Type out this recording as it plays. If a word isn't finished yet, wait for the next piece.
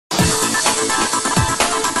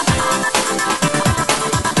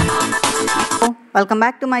Welcome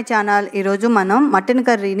back to my channel. ఈరోజు మనం mutton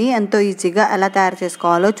కర్రీని ఎంతో ఈజీగా ఎలా తయారు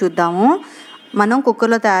చేసుకోవాలో చూద్దాము. మనం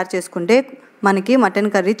కుక్కర్లో తయారు చేసుకుంటే మనకి మటన్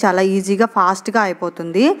కర్రీ చాలా ఈజీగా ఫాస్ట్గా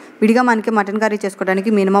అయిపోతుంది. విడిగా మనకి మటన్ కర్రీ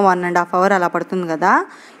చేసుకోవడానికి మినిమం 1.5 అవర్ అలా పడుతుంది కదా.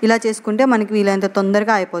 ఇలా చేసుకుంటే మనకి వీలైనంత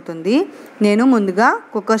తొందరగా అయిపోతుంది. నేను ముందుగా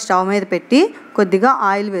కుక్కర్ స్టవ్ మీద పెట్టి కొద్దిగా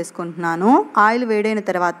ఆయిల్ వేసుకుంటున్నాను. ఆయిల్ వేడైన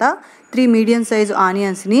తర్వాత 3 మీడియం సైజు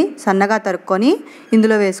ఆనియన్స్ని సన్నగా తరుక్కొని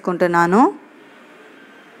ఇందులో వేసుకుంటున్నాను.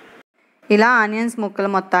 ఇలా ఆనియన్స్ ముక్కలు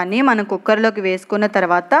మొత్తాన్ని మనం కుక్కర్లోకి వేసుకున్న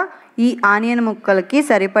తర్వాత ఈ ఆనియన్ ముక్కలకి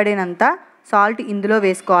సరిపడినంత సాల్ట్ ఇందులో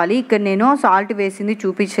వేసుకోవాలి. ఇక్కడ నేను సాల్ట్ వేసింది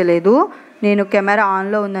చూపించలేదు, నేను కెమెరా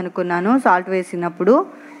ఆన్లో ఉందనుకున్నాను. సాల్ట్ వేసినప్పుడు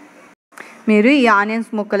మీరు ఈ ఆనియన్స్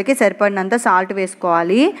ముక్కలకి సరిపడినంత సాల్ట్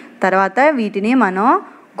వేసుకోవాలి. తర్వాత వీటిని మనం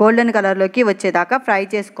గోల్డెన్ కలర్లోకి వచ్చేదాకా ఫ్రై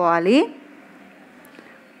చేసుకోవాలి.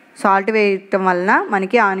 సాల్ట్ వేయటం వలన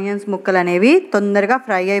మనకి ఆనియన్స్ ముక్కలు అనేవి తొందరగా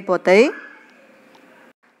ఫ్రై అయిపోతాయి.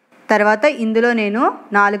 తర్వాత ఇందులో నేను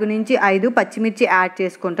 4 నుంచి 5 పచ్చిమిర్చి యాడ్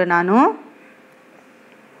చేసుకుంటున్నాను.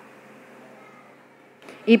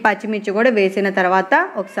 ఈ పచ్చిమిర్చి కూడా వేసిన తర్వాత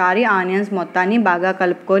ఒకసారి ఆనియన్స్ మొత్తాన్ని బాగా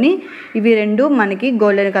కలుపుకొని ఇవి రెండు మనకి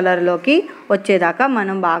గోల్డెన్ కలర్లోకి వచ్చేదాకా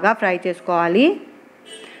మనం బాగా ఫ్రై చేసుకోవాలి.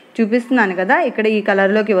 చూపిస్తున్నాను కదా, ఇక్కడ ఈ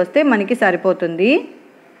కలర్లోకి వస్తే మనకి సరిపోతుంది.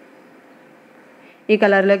 ఈ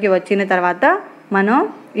కలర్లోకి వచ్చిన తర్వాత మనం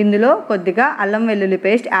ఇందులో కొద్దిగా అల్లం వెల్లుల్లి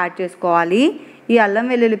పేస్ట్ యాడ్ చేసుకోవాలి. ఈ అల్లం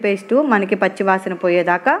వెల్లుల్లి పేస్టు మనకి పచ్చివాసన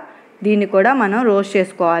పోయేదాకా దీన్ని కూడా మనం రోస్ట్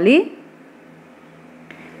చేసుకోవాలి.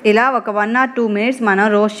 ఇలా ఒక 1 or 2 మినిట్స్ మనం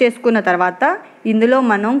రోస్ట్ చేసుకున్న తర్వాత ఇందులో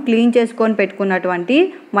మనం క్లీన్ చేసుకొని పెట్టుకున్నటువంటి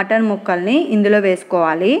మటన్ ముక్కల్ని ఇందులో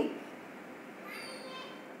వేసుకోవాలి.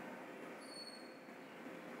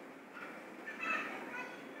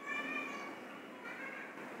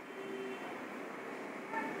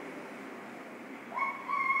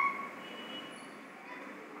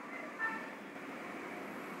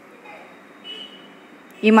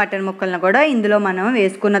 ఈ మటన్ ముక్కలను కూడా ఇందులో మనం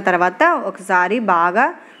వేసుకున్న తర్వాత ఒకసారి బాగా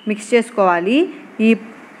మిక్స్ చేసుకోవాలి. ఈ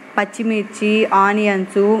పచ్చిమిర్చి,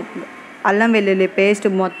 ఆనియన్స్, అల్లం వెల్లుల్లి పేస్ట్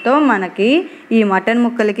మొత్తం మనకి ఈ మటన్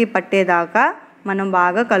ముక్కలకి పట్టేదాకా మనం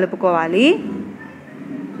బాగా కలుపుకోవాలి.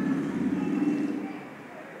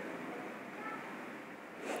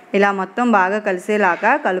 ఇలా మొత్తం బాగా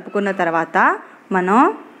కలిసేలాగా కలుపుకున్న తర్వాత మనం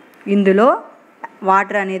ఇందులో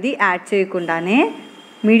వాటర్ అనేది యాడ్ చేయకుండానే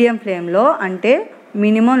మీడియం ఫ్లేమ్లో, అంటే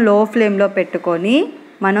మినిమం లో ఫ్లేమ్లో పెట్టుకొని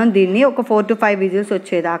మనం దీన్ని ఒక 4 to 5 విజిల్స్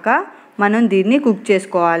వచ్చేదాకా మనం దీన్ని కుక్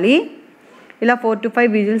చేసుకోవాలి. ఇలా 4 to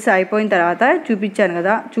 5 విజిల్స్ అయిపోయిన తర్వాత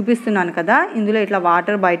చూపిస్తున్నాను కదా, ఇందులో ఇట్లా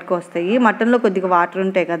వాటర్ బయటకు వస్తాయి. మటన్లో కొద్దిగా వాటర్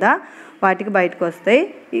ఉంటాయి కదా, వాటికి బయటకు వస్తాయి.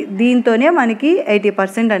 దీంతోనే మనకి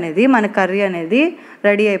 80% అనేది మన కర్రీ అనేది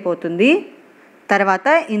రెడీ అయిపోతుంది. తర్వాత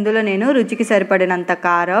ఇందులో నేను రుచికి సరిపడినంత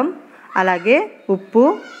కారం, అలాగే ఉప్పు,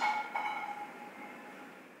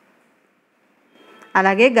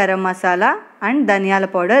 అలాగే గరం మసాలా అండ్ ధనియాల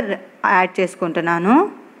పౌడర్ యాడ్ చేసుకుంటున్నాను.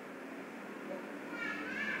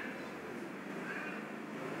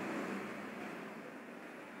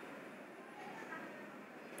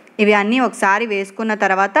 ఇవి అన్నీ ఒకసారి వేసుకున్న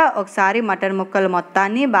తర్వాత ఒకసారి మటన్ ముక్కలు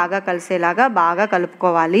మొత్తాన్ని బాగా కలిసేలాగా బాగా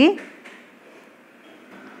కలుపుకోవాలి.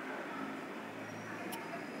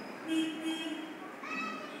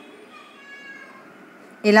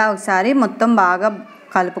 ఇలా ఒకసారి మొత్తం బాగా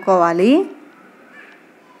కలుపుకోవాలి.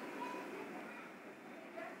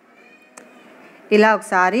 ఇలా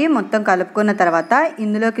ఒకసారి మొత్తం కలుపుకున్న తర్వాత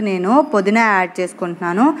ఇందులోకి నేను పుదీనా యాడ్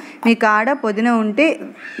చేసుకుంటున్నాను. మీ కాడ పుదీనా ఉంటే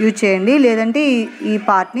యూజ్ చేయండి, లేదంటే ఈ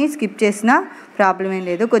పార్ట్ని స్కిప్ చేసినా ప్రాబ్లం ఏం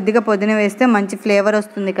లేదు. కొద్దిగా పుదీనా వేస్తే మంచి ఫ్లేవర్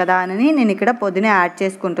వస్తుంది కదా అని నేను ఇక్కడ పుదీనా యాడ్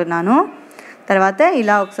చేసుకుంటున్నాను. తర్వాత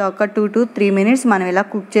ఇలా ఒక 2 to 3 మినిట్స్ మనం ఇలా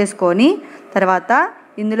కుక్ చేసుకొని తర్వాత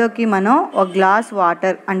ఇందులోకి మనం 1 గ్లాస్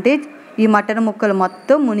వాటర్, అంటే ఈ మటన్ ముక్కలు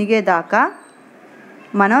మొత్తం మునిగేదాకా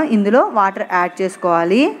మనం ఇందులో వాటర్ యాడ్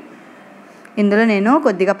చేసుకోవాలి. ఇందులో నేను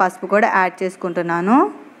కొద్దిగా పసుపు కూడా యాడ్ చేసుకుంటున్నాను.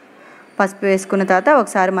 పసుపు వేసుకున్న తర్వాత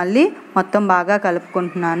ఒకసారి మళ్ళీ మొత్తం బాగా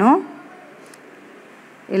కలుపుకుంటున్నాను.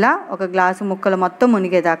 ఇలా 1 గ్లాసు ముక్కలు మొత్తం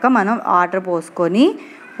మునిగేదాకా మనం వాటర్ పోసుకొని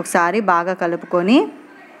ఒకసారి బాగా కలుపుకొని,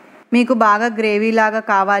 మీకు బాగా గ్రేవీ లాగా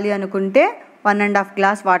కావాలి అనుకుంటే 1.5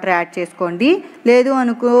 గ్లాస్ వాటర్ యాడ్ చేసుకోండి. లేదు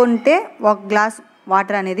అనుకుంటే 1 గ్లాస్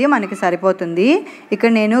వాటర్ అనేది మనకి సరిపోతుంది.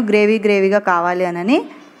 ఇక్కడ నేను గ్రేవీగా కావాలి అని,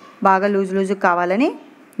 బాగా లూజ్ కావాలని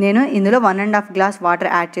నేను ఇందులో 1.5 గ్లాస్ వాటర్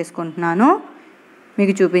యాడ్ చేసుకుంటున్నాను.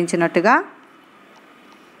 మీకు చూపించినట్టుగా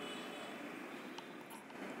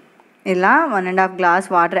ఇలా 1.5 గ్లాస్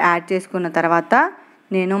వాటర్ యాడ్ చేసుకున్న తర్వాత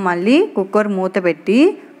నేను మళ్ళీ కుక్కర్ మూత పెట్టి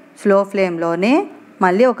స్లో ఫ్లేమ్లోనే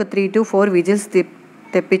మళ్ళీ ఒక 3 to 4 విజిల్స్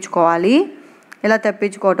తెప్పించుకోవాలి. ఇలా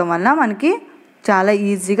తెప్పించుకోవటం వల్ల మనకి చాలా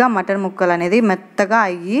ఈజీగా మటన్ ముక్కలు అనేది మెత్తగా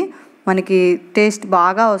అయ్యి మనకి టేస్ట్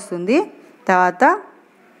బాగా వస్తుంది. తర్వాత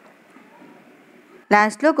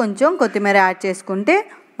లాస్ట్లో కొంచెం కొత్తిమీర యాడ్ చేసుకుంటే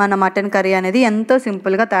మన మటన్ కర్రీ అనేది ఎంతో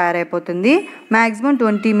సింపుల్గా తయారైపోతుంది. మ్యాక్సిమం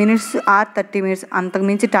 20 మినిట్స్ ఆర్ 30 మినిట్స్,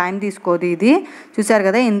 అంతకుమించి టైం తీసుకోదు ఇది. చూసారు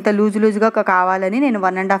కదా, ఇంత లూజుగా కావాలని నేను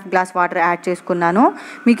 1.5 గ్లాస్ వాటర్ యాడ్ చేసుకున్నాను.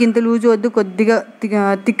 మీకు ఇంత లూజు వద్దు, కొద్దిగా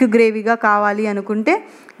థిక్ గ్రేవీగా కావాలి అనుకుంటే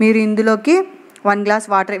మీరు ఇందులోకి 1 గ్లాస్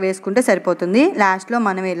వాటర్ వేసుకుంటే సరిపోతుంది. లాస్ట్లో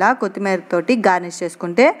మనం ఇలా కొత్తిమీరతోటి గార్నిష్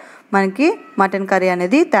చేసుకుంటే మనకి మటన్ కర్రీ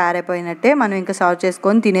అనేది తయారైపోయినట్టే. మనం ఇంకా సర్వ్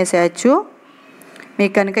చేసుకొని తినేసేయచ్చు.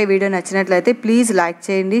 మీకు కనుక ఈ వీడియో నచ్చినట్లయితే ప్లీజ్ లైక్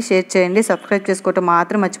చేయండి, షేర్ చేయండి, సబ్స్క్రైబ్ చేసుకోవటం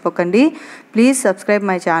మాత్రం మర్చిపోకండి. Please subscribe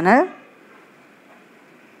my channel.